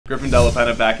Griffin Della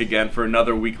Penna back again for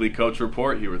another weekly coach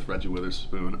report here with Reggie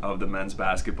Witherspoon of the men's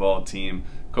basketball team.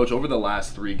 Coach, over the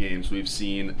last 3 games, we've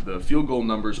seen the field goal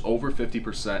numbers over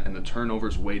 50% and the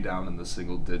turnovers way down in the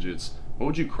single digits. What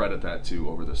would you credit that to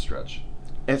over this stretch?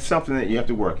 It's something that you have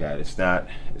to work at. It's not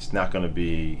going to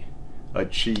be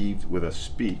achieved with a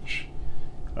speech,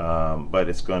 but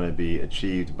it's going to be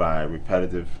achieved by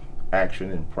repetitive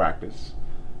action and practice,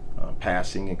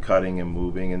 passing and cutting and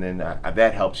moving, and then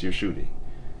that helps your shooting.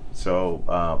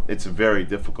 So it's a very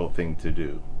difficult thing to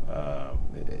do,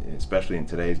 especially in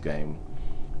today's game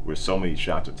where so many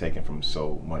shots are taken from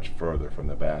so much further from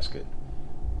the basket.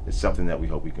 It's something that we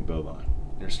hope we can build on.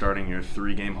 You're starting your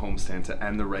 3-game homestand to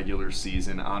end the regular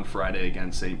season on Friday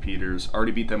against St. Peter's.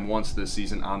 Already beat them once this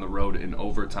season on the road in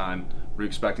overtime. What are you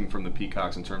expecting from the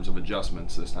Peacocks in terms of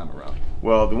adjustments this time around?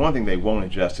 Well, the one thing they won't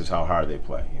adjust is how hard they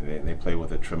play. They play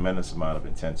with a tremendous amount of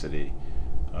intensity.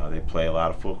 They play a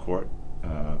lot of full court,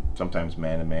 sometimes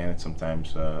man-to-man and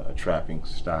sometimes a trapping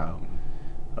style.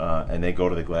 And they go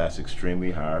to the glass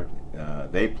extremely hard.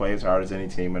 They play as hard as any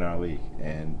team in our league,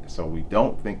 and so we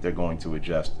don't think they're going to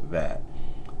adjust that.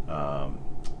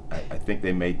 I think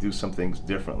they may do some things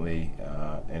differently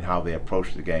in how they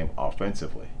approach the game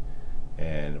offensively,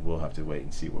 and we'll have to wait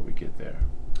and see where we get there.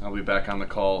 I'll be back on the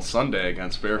call Sunday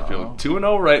against Fairfield.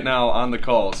 2-0 right now on the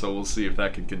call, so we'll see if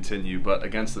that can continue. But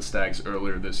against the Stags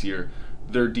earlier this year,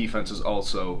 their defense is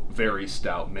also very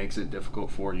stout, makes it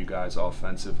difficult for you guys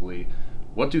offensively.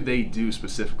 What do they do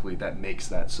specifically that makes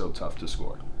that so tough to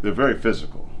score? They're very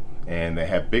physical, and they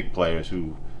have big players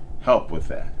who help with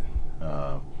that.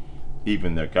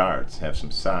 Even their guards have some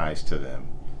size to them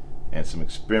and some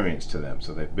experience to them.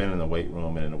 So they've been in the weight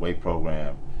room and in the weight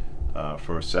program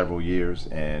for several years,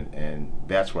 and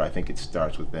that's where I think it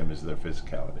starts with them, is their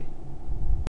physicality.